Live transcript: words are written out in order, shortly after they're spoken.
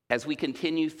As we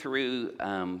continue through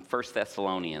 1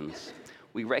 Thessalonians,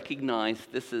 we recognize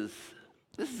this is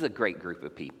a great group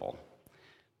of people.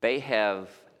 They have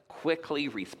quickly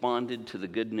responded to the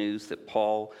good news that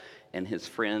Paul and his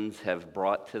friends have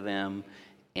brought to them.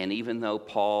 And even though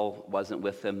Paul wasn't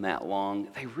with them that long,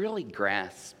 they really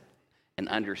grasped an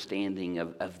understanding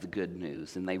of the good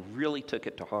news. And they really took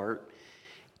it to heart.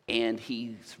 And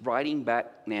he's writing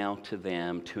back now to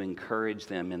them to encourage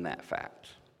them in that fact.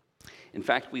 In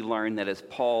fact, we learned that as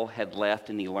Paul had left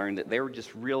and he learned that they were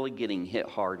just really getting hit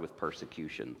hard with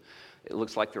persecution. It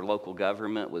looks like their local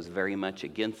government was very much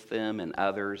against them and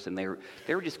others, and they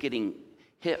were just getting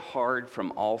hit hard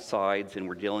from all sides and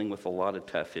were dealing with a lot of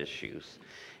tough issues.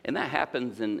 And that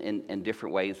happens in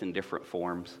different ways, in different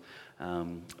forms.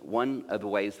 One of the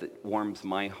ways that warms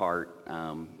my heart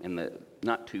in the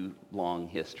not too long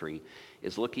history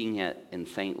is looking at in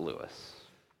St. Louis.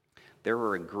 There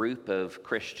were a group of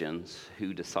Christians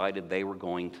who decided they were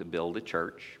going to build a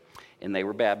church, and they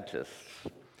were Baptists.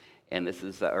 And this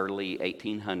is the early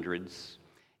 1800s.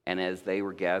 And as they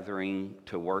were gathering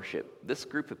to worship, this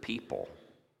group of people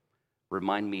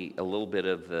remind me a little bit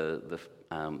of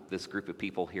this group of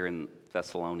people here in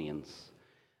Thessalonians,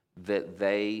 that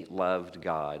they loved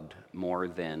God more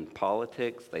than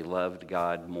politics. They loved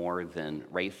God more than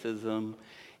racism.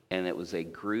 And it was a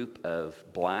group of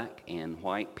black and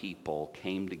white people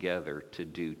came together to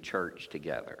do church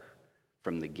together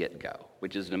from the get-go,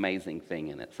 which is an amazing thing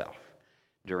in itself,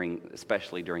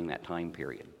 especially during that time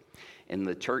period. And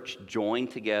the church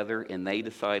joined together, and they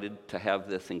decided to have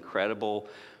this incredible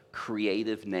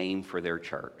creative name for their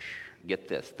church. Get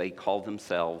this, they called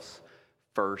themselves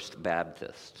First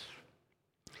Baptist.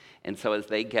 And so as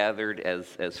they gathered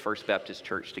as First Baptist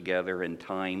Church together and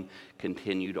time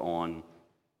continued on,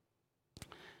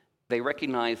 they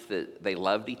recognized that they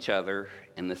loved each other,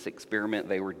 and this experiment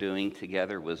they were doing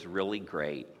together was really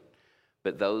great.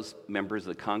 But those members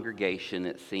of the congregation,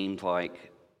 it seemed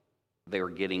like they were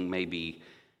getting maybe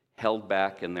held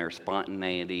back in their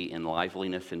spontaneity and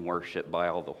liveliness in worship by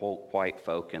all the whole white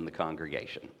folk in the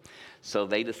congregation. So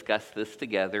they discussed this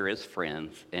together as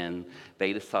friends, and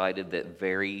they decided that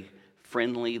very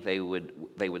friendly they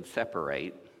would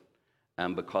separate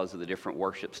because of the different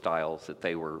worship styles that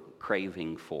they were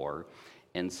craving for.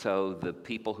 And so the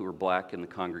people who were black in the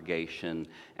congregation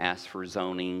asked for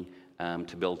zoning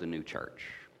to build a new church.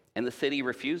 And the city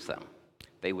refused them.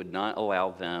 They would not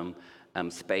allow them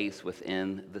space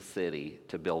within the city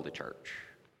to build a church.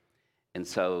 And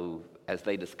so as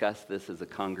they discussed this as a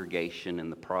congregation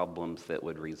and the problems that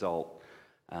would result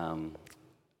and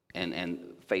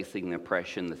facing the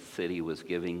oppression the city was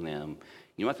giving them,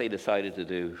 you know what they decided to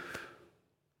do?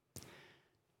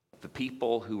 The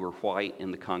people who were white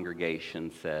in the congregation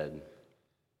said,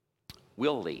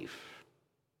 "We'll leave.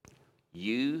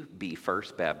 You be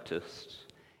First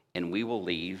Baptist, and we will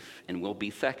leave, and we'll be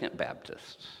Second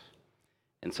Baptist."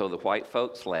 And so the white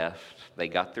folks left. They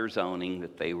got their zoning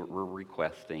that they were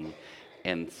requesting.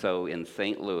 And so in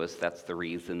St. Louis, that's the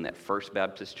reason that First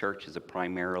Baptist Church is a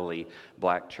primarily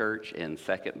black church and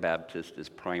Second Baptist is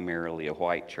primarily a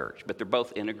white church. But they're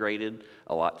both integrated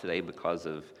a lot today because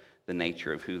of the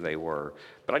nature of who they were.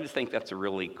 But I just think that's a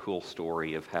really cool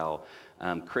story of how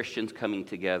Christians coming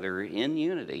together in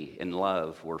unity, in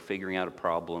love, were figuring out a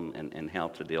problem and how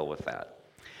to deal with that.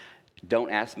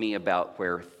 Don't ask me about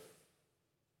where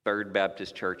Third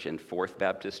Baptist Church and Fourth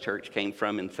Baptist Church came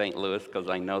from in St. Louis, because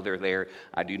I know they're there.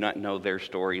 I do not know their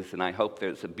stories, and I hope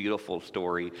there's a beautiful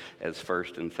story as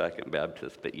First and Second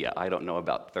Baptist. But yeah, I don't know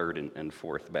about Third and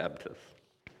Fourth Baptist.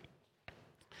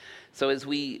 So as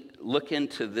we look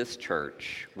into this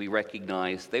church, we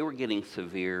recognize they were getting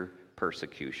severe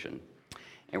persecution.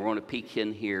 And we're going to peek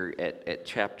in here at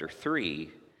chapter 3,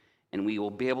 and we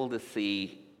will be able to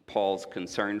see Paul's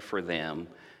concern for them,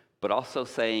 but also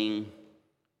saying,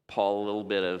 Paul, a little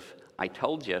bit of, I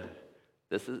told you,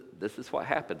 this is what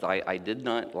happens. I did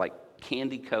not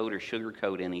candy coat or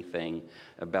sugarcoat anything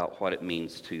about what it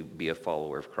means to be a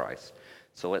follower of Christ.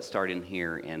 So let's start in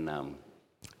here in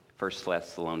 1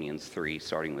 Thessalonians 3,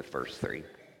 starting with verse 3.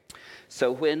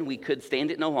 So when we could stand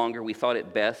it no longer, we thought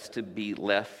it best to be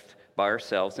left by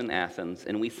ourselves in Athens,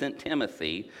 and we sent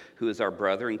Timothy, who is our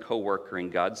brother and co-worker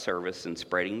in God's service in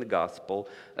spreading the gospel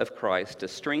of Christ, to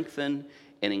strengthen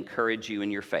and encourage you in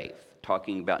your faith,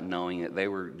 talking about knowing that they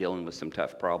were dealing with some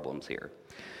tough problems here,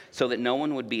 so that no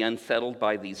one would be unsettled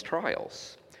by these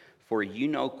trials. For you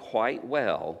know quite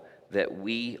well that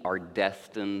we are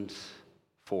destined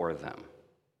for them.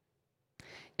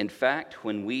 In fact,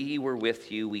 when we were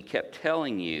with you, we kept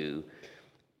telling you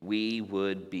we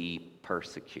would be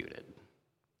persecuted.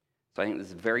 So I think this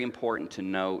is very important to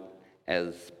note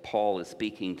as Paul is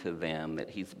speaking to them, that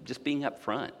he's just being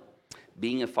upfront.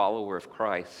 Being a follower of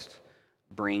Christ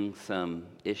brings some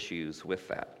issues with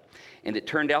that. And it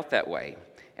turned out that way,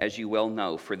 as you well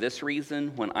know. For this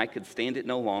reason, when I could stand it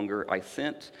no longer, I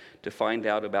sent to find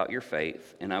out about your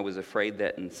faith, and I was afraid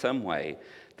that in some way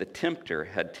the tempter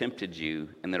had tempted you,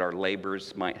 and that our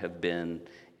labors might have been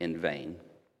in vain.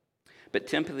 But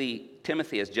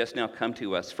Timothy has just now come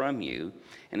to us from you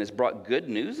and has brought good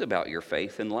news about your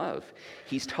faith and love.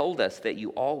 He's told us that you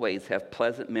always have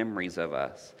pleasant memories of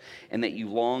us and that you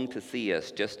long to see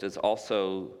us just as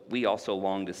we also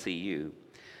long to see you.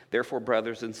 Therefore,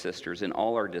 brothers and sisters, in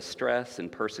all our distress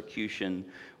and persecution,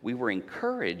 we were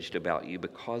encouraged about you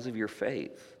because of your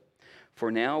faith.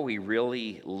 For now we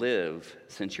really live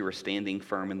since you are standing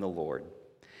firm in the Lord.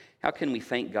 How can we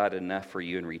thank God enough for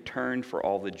you in return for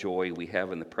all the joy we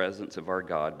have in the presence of our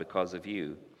God because of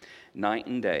you? Night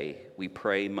and day we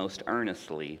pray most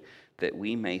earnestly that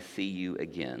we may see you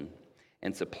again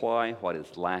and supply what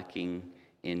is lacking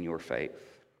in your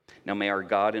faith. Now may our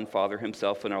God and Father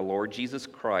himself and our Lord Jesus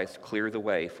Christ clear the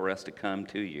way for us to come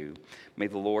to you. May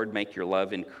the Lord make your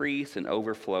love increase and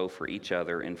overflow for each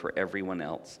other and for everyone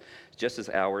else, just as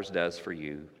ours does for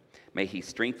you. May he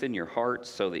strengthen your hearts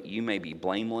so that you may be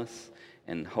blameless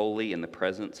and holy in the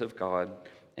presence of God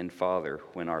and Father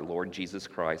when our Lord Jesus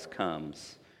Christ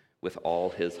comes with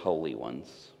all his holy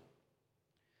ones.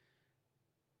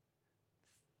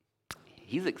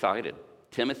 He's excited.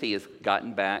 Timothy has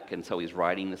gotten back, and so he's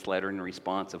writing this letter in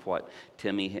response of what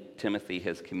Timothy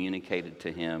has communicated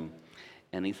to him.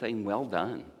 And he's saying, well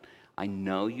done. I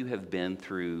know you have been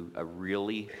through a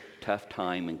really tough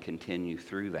time and continue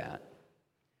through that.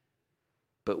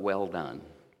 But well done.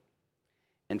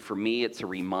 And for me, it's a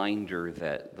reminder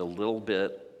that the little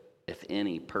bit, if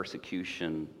any,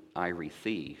 persecution I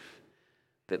receive,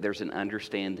 that there's an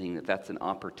understanding that that's an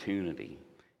opportunity.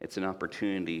 It's an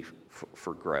opportunity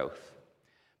for growth.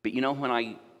 But you know, when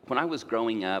I was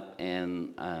growing up,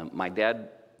 and my dad,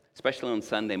 especially on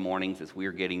Sunday mornings as we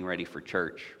were getting ready for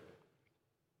church,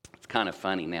 it's kind of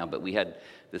funny now, but we had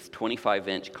this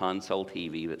 25-inch console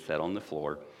TV that sat on the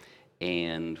floor,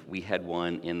 and we had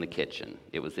one in the kitchen.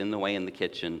 It was in the way in the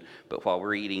kitchen, but while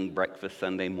we're eating breakfast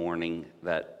Sunday morning,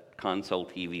 that console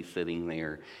TV sitting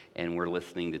there, and we're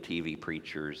listening to TV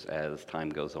preachers as time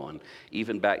goes on.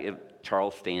 Even back,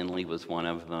 Charles Stanley was one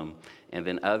of them, and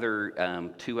then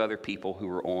two other people who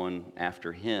were on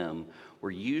after him were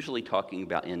usually talking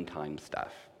about end-time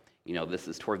stuff. You know, this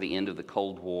is toward the end of the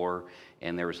Cold War,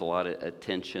 and there was a lot of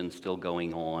tension still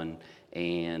going on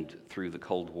and through the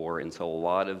Cold War, and so a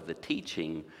lot of the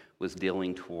teaching was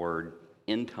dealing toward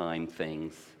end-time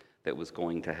things that was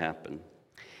going to happen.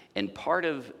 And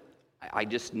I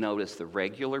just noticed the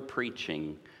regular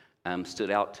preaching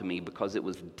stood out to me because it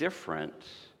was different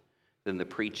than the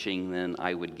preaching than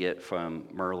I would get from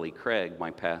Merle Craig,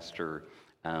 my pastor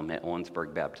at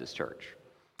Owensburg Baptist Church.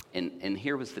 And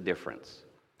here was the difference.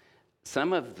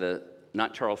 Some of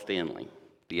not Charles Stanley,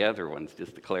 the other ones,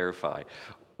 just to clarify,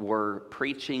 were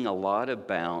preaching a lot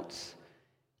about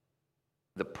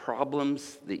the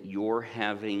problems that you're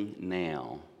having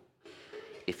now.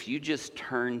 If you just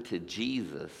turn to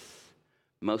Jesus,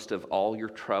 most of all your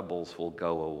troubles will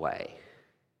go away.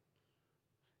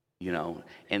 You know,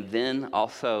 and then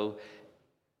also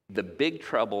the big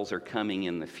troubles are coming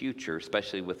in the future,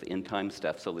 especially with the end time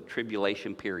stuff. So the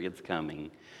tribulation period's coming.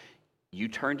 You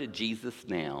turn to Jesus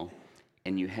now,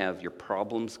 and you have your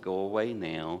problems go away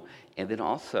now, and then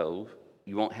also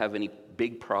you won't have any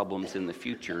big problems in the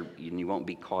future, and you won't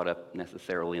be caught up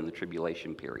necessarily in the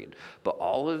tribulation period. But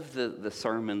all of the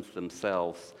sermons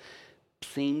themselves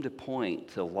seem to point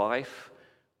to life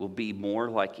will be more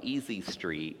like Easy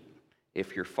Street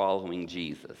if you're following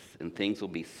Jesus, and things will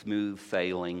be smooth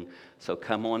sailing. So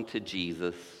come on to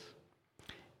Jesus,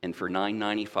 and for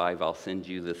 $9.95 I'll send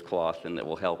you this cloth, and it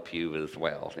will help you as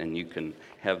well, and you can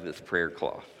have this prayer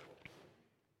cloth.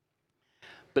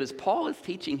 But as Paul is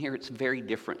teaching here, it's very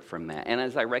different from that. And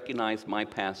as I recognize, my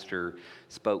pastor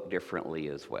spoke differently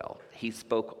as well. He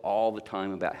spoke all the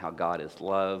time about how God is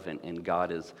love, and God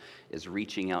is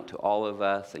reaching out to all of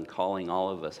us and calling all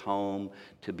of us home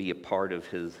to be a part of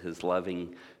his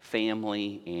loving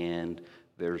family. And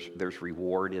there's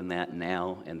reward in that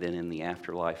now and then in the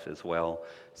afterlife as well.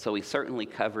 So he certainly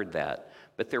covered that.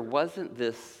 But there wasn't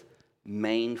this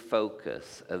main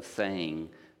focus of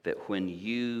saying that when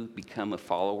you become a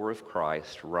follower of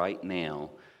Christ right now,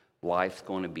 life's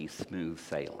going to be smooth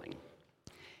sailing.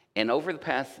 And over the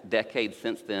past decade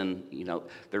since then, you know,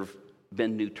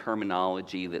 been new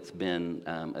terminology that's been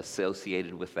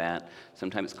associated with that.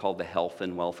 Sometimes it's called the health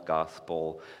and wealth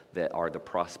gospel, that are the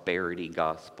prosperity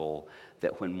gospel,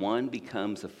 that when one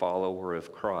becomes a follower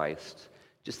of Christ,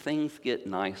 just things get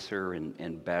nicer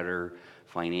and better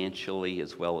financially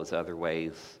as well as other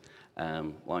ways, as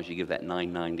long as you give that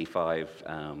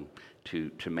 $9.95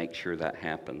 to make sure that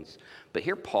happens. But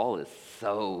here Paul is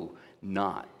so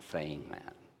not saying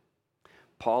that.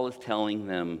 Paul is telling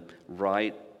them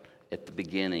right at the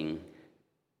beginning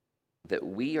that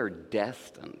we are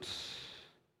destined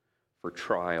for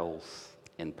trials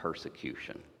and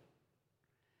persecution.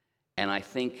 And I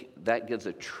think that gives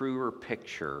a truer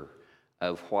picture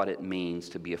of what it means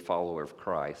to be a follower of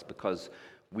Christ, because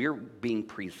we're being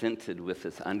presented with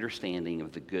this understanding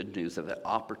of the good news, of the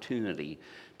opportunity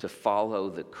to follow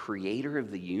the creator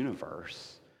of the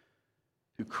universe,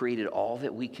 who created all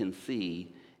that we can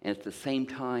see, and at the same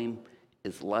time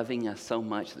is loving us so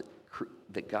much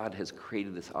that God has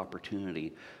created this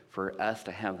opportunity for us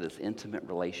to have this intimate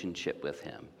relationship with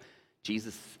him.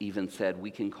 Jesus even said we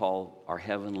can call our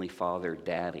Heavenly Father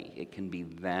Daddy. It can be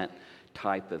that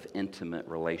type of intimate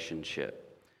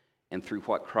relationship. And through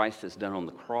what Christ has done on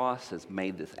the cross, has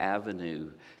made this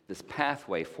avenue, this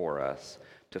pathway for us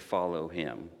to follow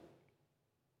him.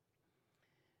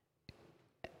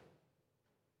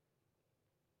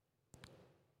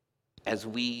 As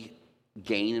we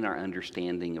gain in our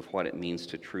understanding of what it means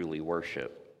to truly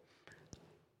worship,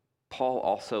 Paul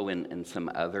also in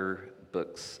some other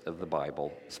books of the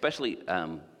Bible, especially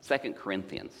 2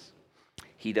 Corinthians,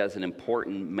 he does an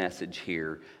important message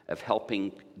here of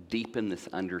helping deepen this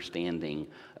understanding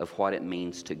of what it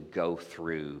means to go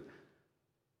through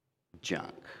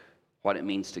junk, what it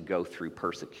means to go through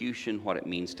persecution, what it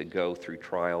means to go through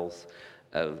trials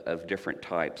of different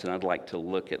types. And I'd like to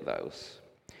look at those.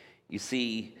 You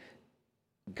see,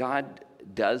 God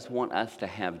does want us to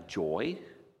have joy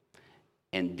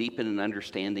and deepen an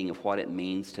understanding of what it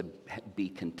means to be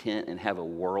content and have a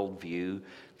worldview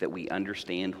that we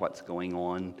understand what's going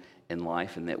on in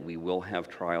life and that we will have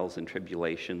trials and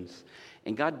tribulations.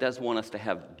 And God does want us to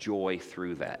have joy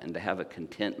through that and to have a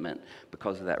contentment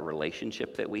because of that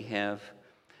relationship that we have.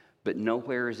 But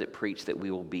nowhere is it preached that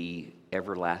we will be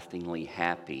everlastingly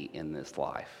happy in this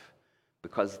life,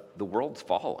 because the world's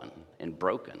fallen and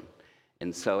broken.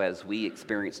 And so as we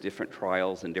experience different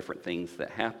trials and different things that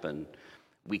happen,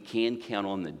 we can count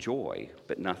on the joy,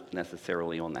 but not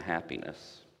necessarily on the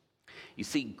happiness. You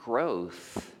see,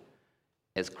 growth,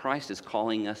 as Christ is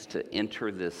calling us to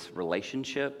enter this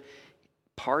relationship,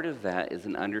 part of that is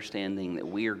an understanding that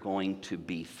we are going to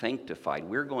be sanctified.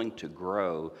 We're going to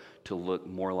grow to look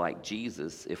more like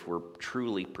Jesus if we're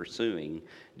truly pursuing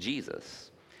Jesus.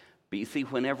 But you see,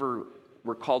 whenever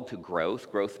we're called to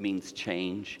growth, growth means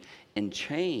change, and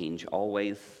change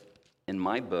always, in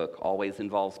my book, always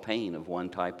involves pain of one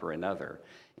type or another.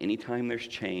 Anytime there's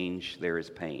change, there is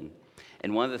pain.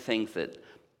 And one of the things that,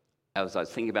 as I was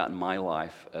thinking about in my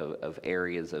life of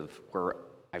areas of where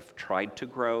I've tried to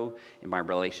grow in my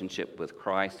relationship with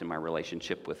Christ and my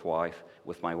relationship with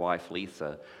my wife,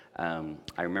 Lisa,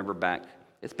 I remember back,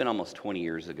 it's been almost 20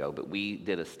 years ago, but we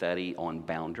did a study on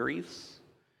boundaries,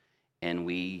 and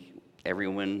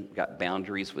everyone got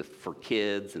boundaries for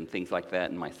kids and things like that.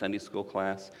 In my Sunday school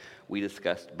class, we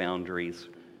discussed boundaries.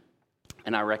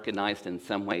 And I recognized in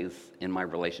some ways in my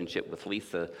relationship with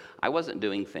Lisa, I wasn't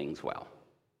doing things well.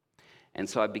 And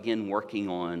so I began working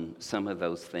on some of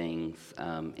those things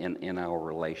in our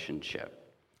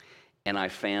relationship. And I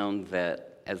found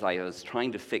that as I was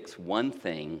trying to fix one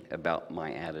thing about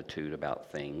my attitude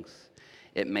about things,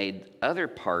 it made other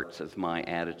parts of my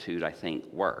attitude, I think,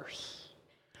 worse.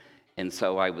 And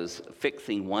so I was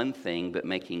fixing one thing, but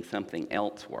making something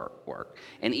else work.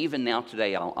 And even now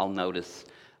today, I'll notice,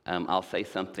 I'll say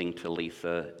something to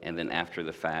Lisa, and then after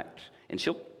the fact, and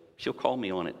she'll call me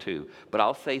on it too, but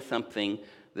I'll say something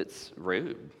that's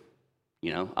rude.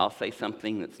 I'll say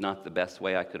something that's not the best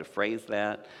way I could have phrased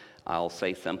that. I'll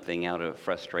say something out of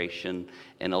frustration,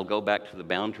 and it'll go back to the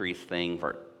boundaries thing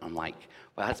where I'm like,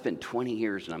 well, it's been 20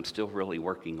 years, and I'm still really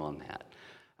working on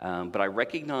that. But I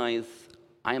recognize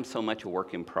I am so much a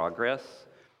work in progress,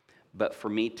 but for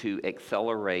me to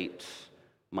accelerate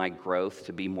my growth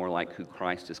to be more like who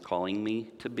Christ is calling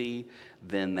me to be,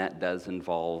 then that does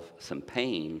involve some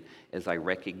pain as I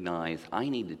recognize I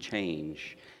need to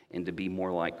change and to be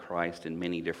more like Christ in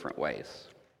many different ways.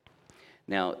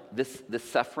 Now, this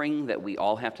suffering that we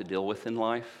all have to deal with in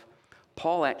life,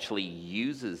 Paul actually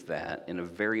uses that in a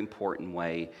very important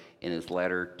way in his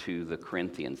letter to the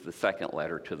Corinthians, the second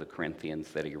letter to the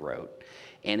Corinthians that he wrote.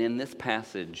 And in this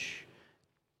passage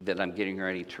that I'm getting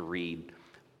ready to read,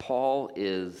 Paul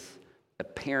is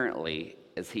apparently,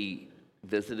 as he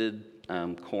visited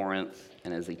Corinth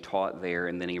and as he taught there,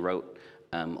 and then he wrote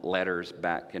letters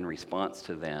back in response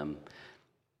to them,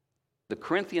 the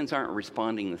Corinthians aren't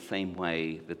responding the same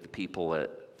way that the people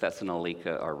at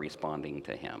Thessalonica are responding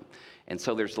to him. And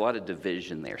so there's a lot of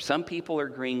division there. Some people are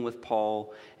agreeing with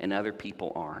Paul and other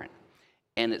people aren't.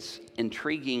 And it's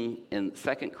intriguing, in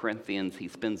 2 Corinthians, he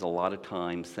spends a lot of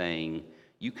time saying,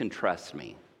 you can trust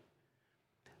me.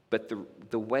 But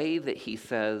the way that he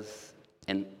says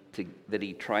that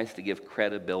he tries to give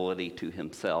credibility to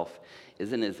himself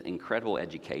is in his incredible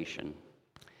education.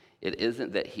 It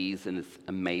isn't that he's an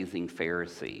amazing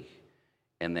Pharisee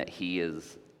and that he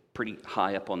is pretty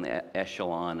high up on the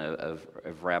echelon of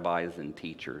rabbis and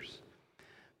teachers.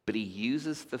 But he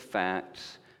uses the fact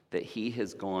that he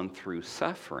has gone through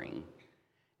suffering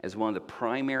as one of the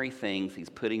primary things he's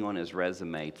putting on his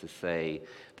resume to say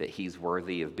that he's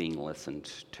worthy of being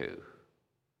listened to.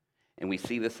 And we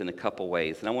see this in a couple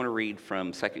ways. And I want to read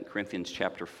from 2 Corinthians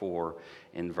chapter 4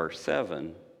 and verse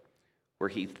 7, where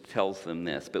he tells them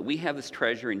this. But we have this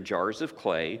treasure in jars of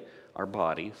clay, our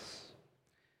bodies,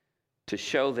 to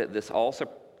show that this all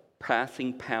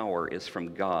surpassing power is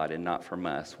from God and not from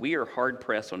us. We are hard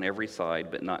pressed on every side,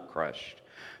 but not crushed,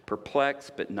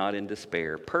 perplexed, but not in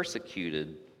despair,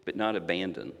 persecuted, but not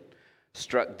abandoned,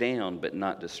 struck down, but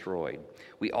not destroyed.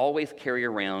 We always carry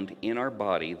around in our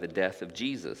body the death of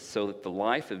Jesus, so that the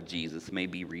life of Jesus may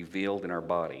be revealed in our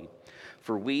body.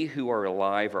 For we who are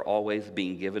alive are always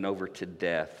being given over to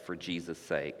death for Jesus'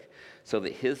 sake, so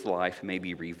that his life may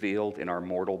be revealed in our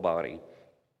mortal body.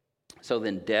 So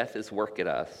then death is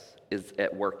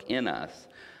at work in us,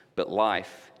 but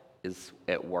life is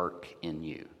at work in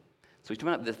you. So he's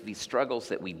talking about these struggles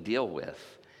that we deal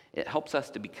with. It helps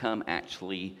us to become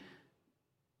actually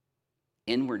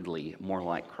inwardly more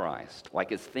like Christ.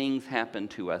 Like as things happen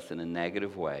to us in a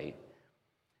negative way,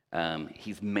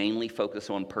 he's mainly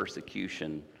focused on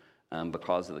persecution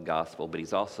because of the gospel, but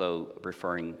he's also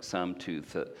referring some to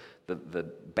the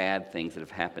bad things that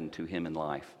have happened to him in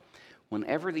life.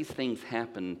 Whenever these things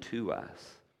happen to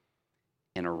us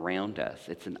and around us,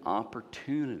 it's an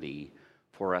opportunity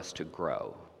for us to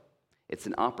grow. It's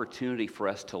an opportunity for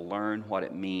us to learn what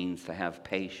it means to have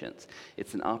patience.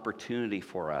 It's an opportunity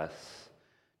for us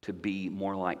to be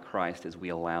more like Christ as we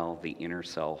allow the inner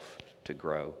self to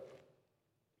grow.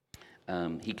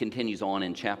 He continues on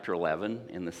in chapter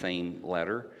 11 in the same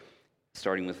letter,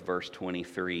 starting with verse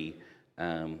 23,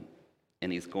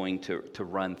 and he's going to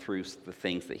run through the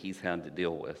things that he's had to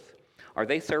deal with. Are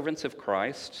they servants of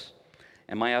Christ?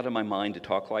 Am I out of my mind to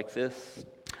talk like this?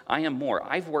 I am more.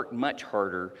 I've worked much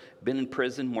harder, been in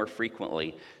prison more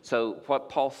frequently. So what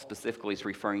Paul specifically is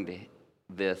referring to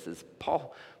this is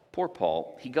poor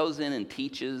Paul, he goes in and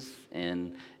teaches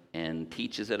and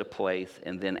teaches at a place,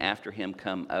 and then after him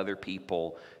come other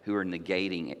people who are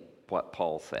negating what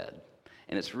Paul said.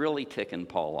 And it's really ticking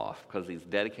Paul off because he's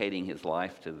dedicating his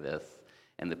life to this,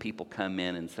 and the people come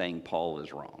in and saying Paul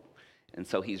is wrong. And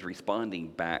so he's responding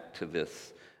back to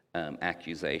this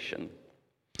accusation.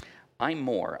 I'm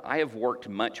more. I have worked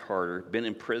much harder, been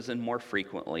in prison more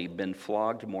frequently, been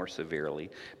flogged more severely,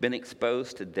 been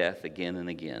exposed to death again and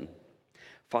again.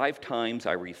 5 times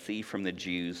I received from the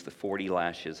Jews the 40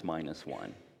 lashes minus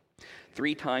 1.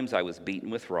 3 times I was beaten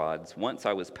with rods. Once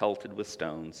I was pelted with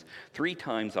stones. 3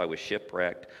 times I was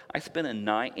shipwrecked. I spent a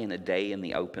night and a day in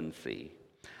the open sea.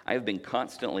 I have been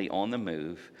constantly on the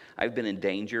move. I've been in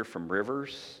danger from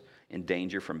rivers, in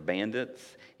danger from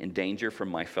bandits, in danger from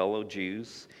my fellow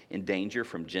Jews, in danger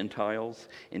from Gentiles,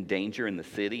 in danger in the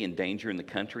city, in danger in the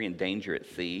country, in danger at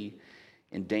sea,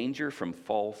 in danger from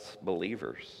false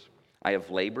believers. I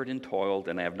have labored and toiled,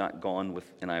 and I have gone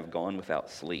without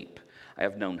sleep. I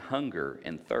have known hunger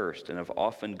and thirst, and have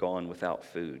often gone without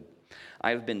food.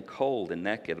 I have been cold and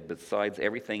naked. Besides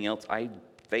everything else, I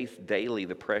face daily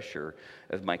the pressure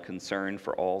of my concern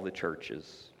for all the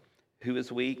churches. Who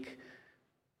is weak?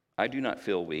 I do not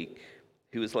feel weak.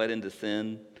 Who is led into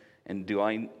sin? And do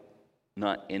I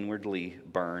not inwardly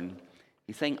burn?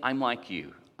 He's saying, I'm like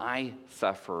you. I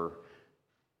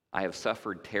have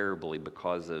suffered terribly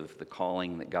because of the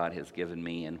calling that God has given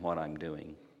me and what I'm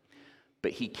doing.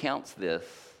 But he counts this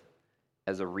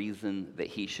as a reason that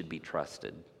he should be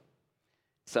trusted.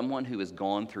 Someone who has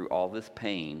gone through all this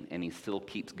pain and he still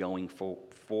keeps going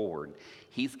forward,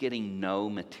 he's getting no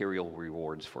material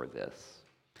rewards for this.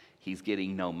 He's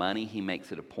getting no money. He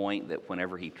makes it a point that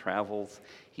whenever he travels,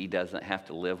 he doesn't have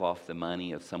to live off the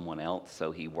money of someone else,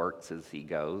 so he works as he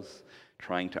goes,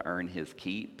 trying to earn his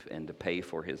keep and to pay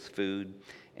for his food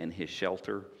and his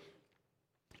shelter.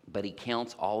 But he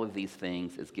counts all of these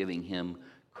things as giving him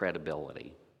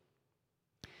credibility.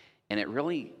 And it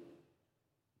really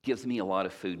gives me a lot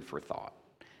of food for thought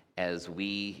as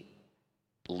we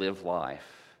live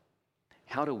life.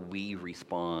 How do we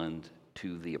respond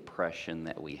to the oppression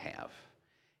that we have?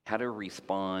 How to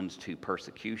respond to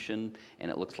persecution,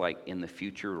 and it looks like in the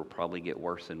future it will probably get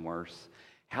worse and worse.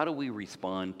 How do we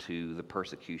respond to the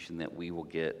persecution that we will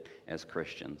get as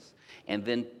Christians? And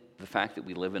then the fact that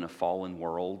we live in a fallen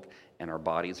world and our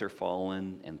bodies are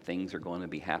fallen and things are going to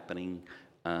be happening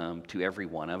to every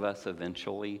one of us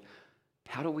eventually.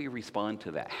 How do we respond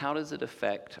to that? How does it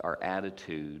affect our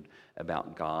attitude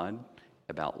about God,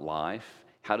 about life?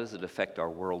 How does it affect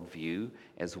our worldview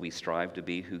as we strive to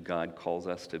be who God calls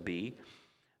us to be?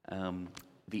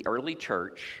 The early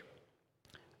church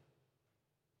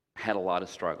had a lot of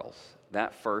struggles.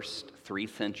 That first 3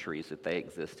 centuries that they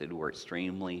existed were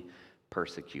extremely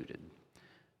persecuted.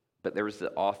 But there was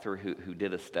the author who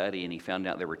did a study, and he found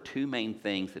out there were 2 main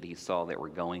things that he saw that were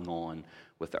going on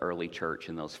with the early church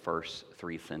in those first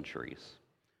 3 centuries.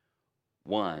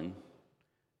 One,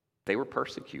 they were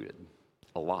persecuted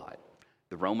a lot.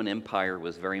 The Roman Empire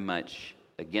was very much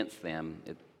against them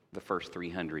the first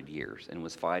 300 years and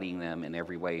was fighting them in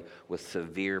every way with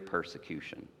severe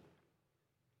persecution.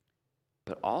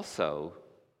 But also,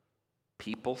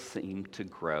 people seemed to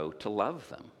grow to love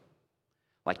them.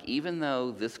 Like, even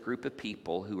though this group of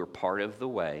people who were part of the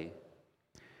way,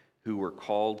 who were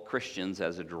called Christians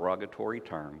as a derogatory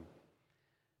term,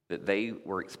 that they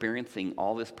were experiencing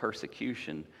all this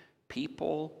persecution,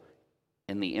 people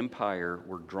in the empire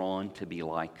were drawn to be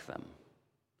like them.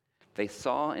 They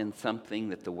saw in something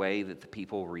that the way that the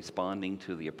people were responding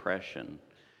to the oppression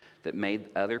that made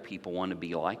other people want to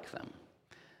be like them.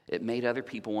 It made other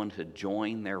people want to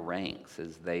join their ranks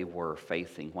as they were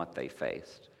facing what they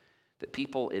faced. That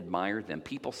people admired them.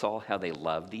 People saw how they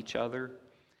loved each other.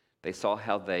 They saw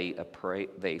how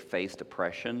they faced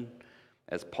oppression.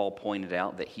 As Paul pointed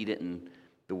out, that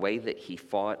the way that he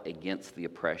fought against the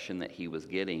oppression that he was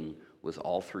getting was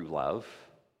all through love.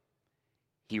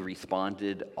 He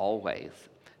responded always.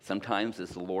 Sometimes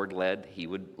as the Lord led, he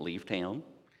would leave town.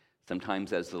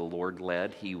 Sometimes as the Lord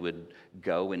led, he would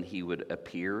go and he would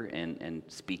appear and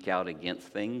speak out against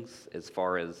things as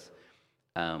far as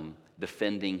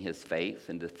defending his faith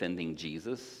and defending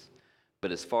Jesus.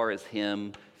 But as far as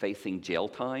him facing jail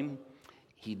time,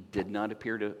 he did not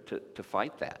appear to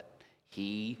fight that.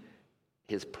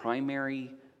 His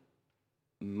primary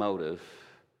motive,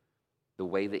 the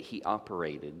way that he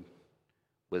operated,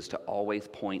 was to always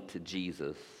point to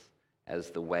Jesus as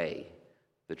the way,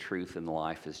 the truth, and the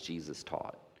life as Jesus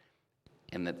taught.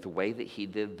 And that the way that he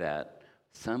did that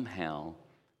somehow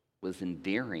was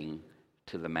endearing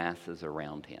to the masses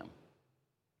around him.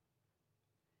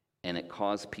 And it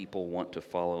caused people want to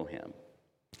follow him.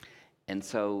 And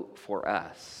so for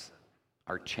us,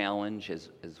 our challenge as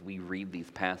we read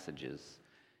these passages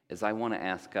is I want to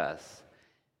ask us,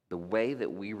 the way that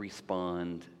we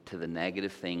respond to the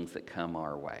negative things that come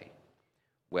our way,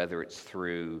 whether it's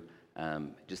through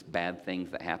just bad things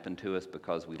that happen to us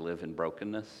because we live in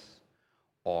brokenness,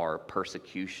 or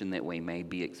persecution that we may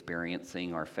be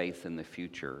experiencing or face in the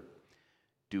future,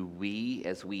 do we,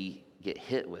 as we get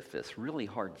hit with this really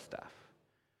hard stuff,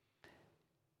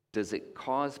 does it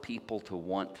cause people to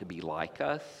want to be like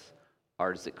us,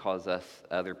 or does it cause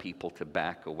other people to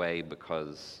back away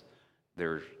because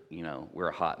we're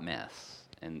a hot mess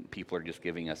and people are just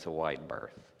giving us a wide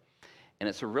berth? And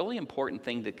it's a really important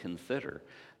thing to consider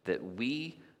that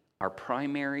our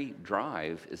primary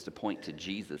drive is to point to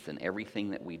Jesus in everything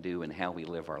that we do and how we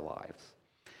live our lives.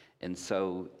 And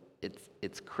so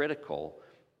it's critical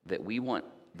that we want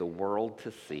the world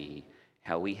to see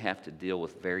how we have to deal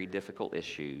with very difficult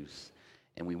issues,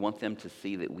 and we want them to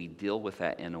see that we deal with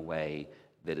that in a way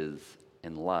that is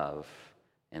in love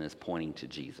and is pointing to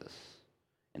Jesus,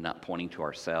 and not pointing to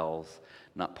ourselves,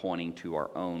 not pointing to our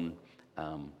own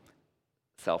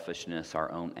selfishness,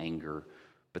 our own anger.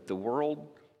 But the world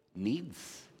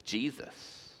needs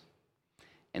Jesus.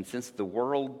 And since the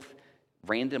world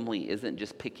randomly isn't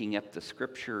just picking up the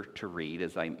scripture to read,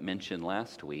 as I mentioned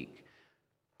last week,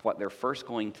 what they're first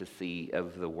going to see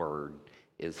of the word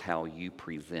is how you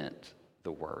present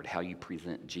the word, how you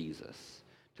present Jesus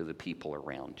to the people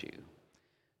around you.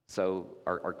 So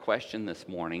our question this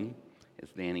morning, as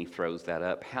Danny throws that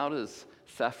up, how does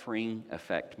suffering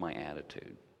affect my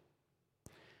attitude?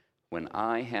 When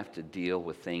I have to deal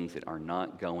with things that are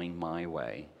not going my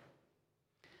way,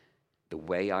 the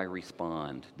way I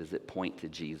respond, does it point to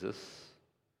Jesus,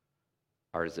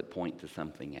 or does it point to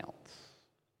something else?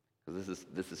 Because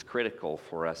this is critical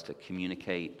for us to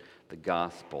communicate the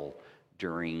gospel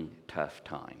during tough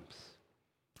times.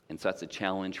 And so that's a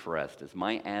challenge for us. Does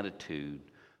my attitude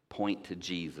point to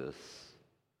Jesus,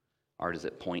 or does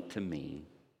it point to me,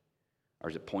 or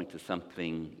does it point to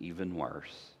something even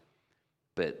worse?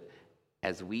 But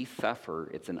as we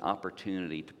suffer, it's an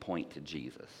opportunity to point to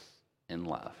Jesus in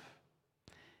love.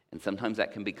 And sometimes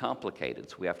that can be complicated,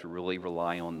 so we have to really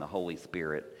rely on the Holy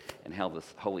Spirit and how the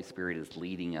Holy Spirit is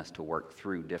leading us to work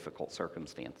through difficult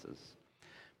circumstances.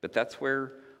 But that's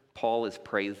where Paul is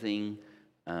praising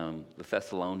the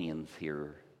Thessalonians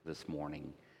here this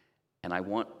morning. And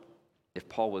if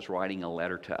Paul was writing a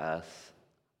letter to us,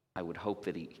 I would hope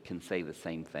that he can say the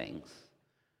same things,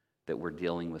 that we're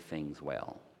dealing with things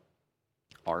well.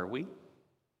 Are we?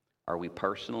 Are we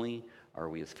personally? Are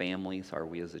we as families? Are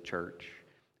we as a church?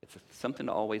 It's something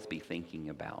to always be thinking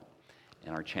about.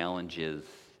 And our challenge is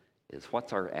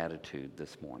what's our attitude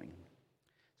this morning?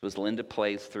 So as Linda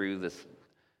plays through this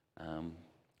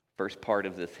first part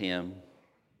of this hymn,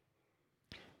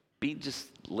 be just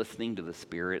listening to the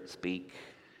Spirit speak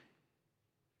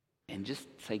and just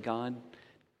say, God,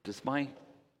 does my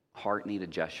heart need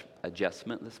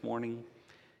adjustment this morning?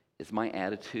 Is my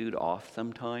attitude off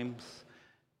sometimes?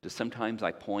 Does sometimes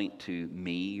I point to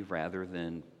me rather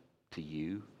than to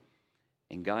you?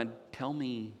 And God, tell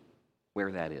me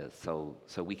where that is so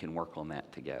we can work on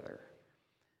that together.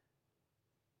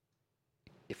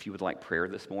 If you would like prayer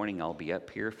this morning, I'll be up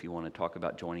here. If you want to talk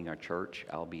about joining our church,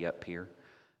 I'll be up here.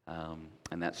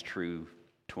 And that's true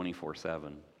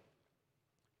 24/7.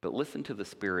 But listen to the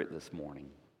Spirit this morning,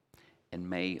 and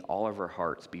may all of our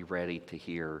hearts be ready to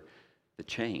hear the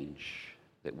change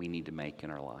that we need to make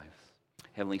in our lives.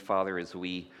 Heavenly Father, as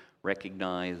we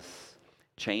recognize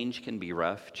change can be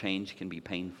rough, change can be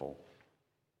painful.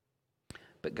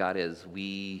 But God, as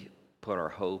we put our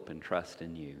hope and trust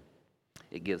in you,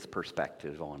 it gives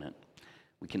perspective on it.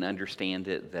 We can understand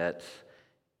it that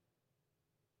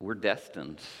we're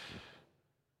destined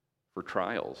for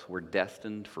trials. We're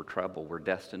destined for trouble. We're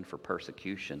destined for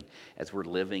persecution as we're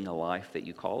living a life that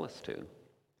you call us to.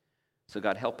 So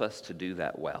God, help us to do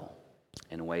that well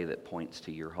in a way that points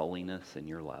to your holiness and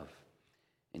your love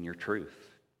and your truth.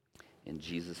 In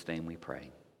Jesus' name we pray.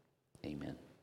 Amen.